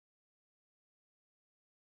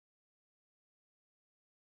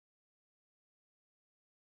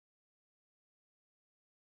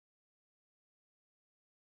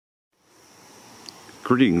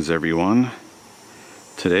Greetings everyone.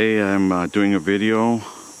 Today I'm doing a video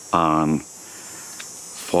on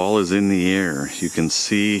fall is in the air. You can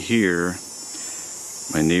see here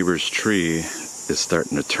my neighbor's tree is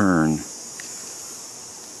starting to turn.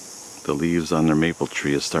 The leaves on their maple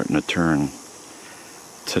tree is starting to turn.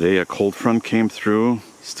 Today a cold front came through,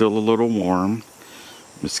 still a little warm.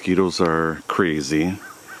 Mosquitoes are crazy.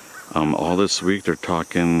 All this week they're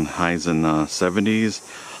talking highs in the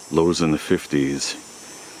 70s, lows in the 50s.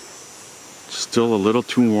 Still a little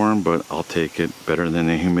too warm, but I'll take it. Better than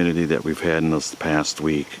the humidity that we've had in this past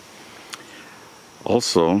week.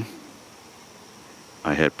 Also,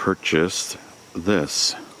 I had purchased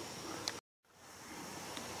this.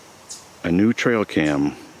 A new trail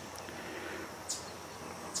cam.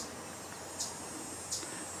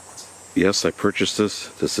 Yes, I purchased this.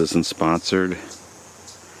 This isn't sponsored.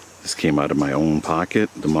 This came out of my own pocket,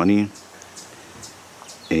 the money.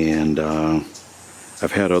 And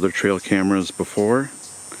I've had other trail cameras before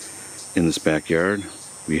in this backyard.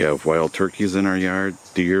 We have wild turkeys in our yard,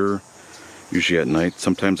 deer, usually at night,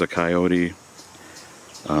 sometimes a coyote,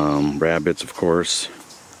 rabbits of course.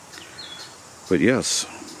 But yes,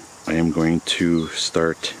 I am going to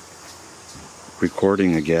start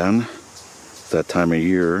recording again. It's that time of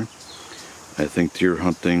year. I think deer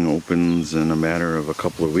hunting opens in a matter of a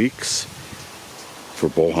couple of weeks, for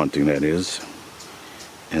bow hunting that is.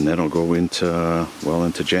 And that'll go into, well,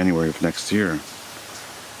 into January of next year.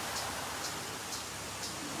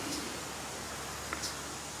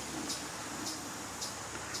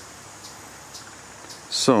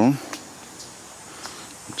 So,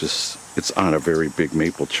 it's on a very big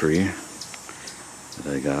maple tree that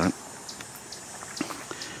I got.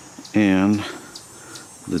 And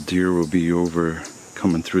the deer will be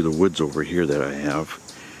coming through the woods over here that I have,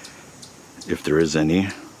 if there is any.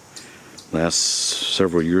 Last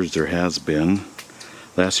several years there has been.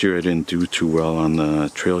 Last year I didn't do too well on the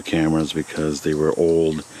trail cameras because they were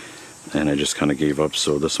old and I just kind of gave up.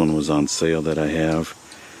 So this one was on sale that I have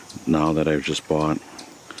now that I've just bought,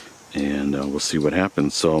 and we'll see what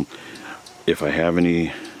happens. So if I have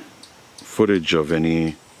any footage of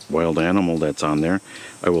any wild animal that's on there,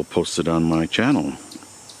 I will post it on my channel.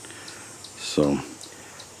 So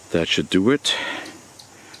that should do it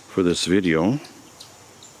for this video.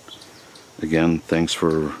 Again, thanks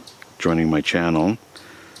for joining my channel,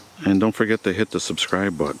 and don't forget to hit the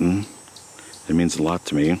subscribe button. It means a lot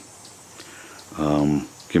to me.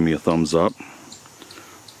 Give me a thumbs up,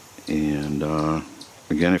 and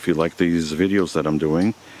again, if you like these videos that I'm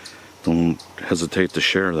doing, don't hesitate to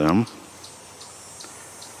share them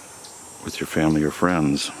with your family or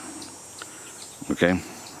friends. Okay?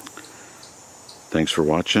 Thanks for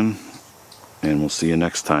watching, and we'll see you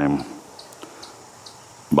next time.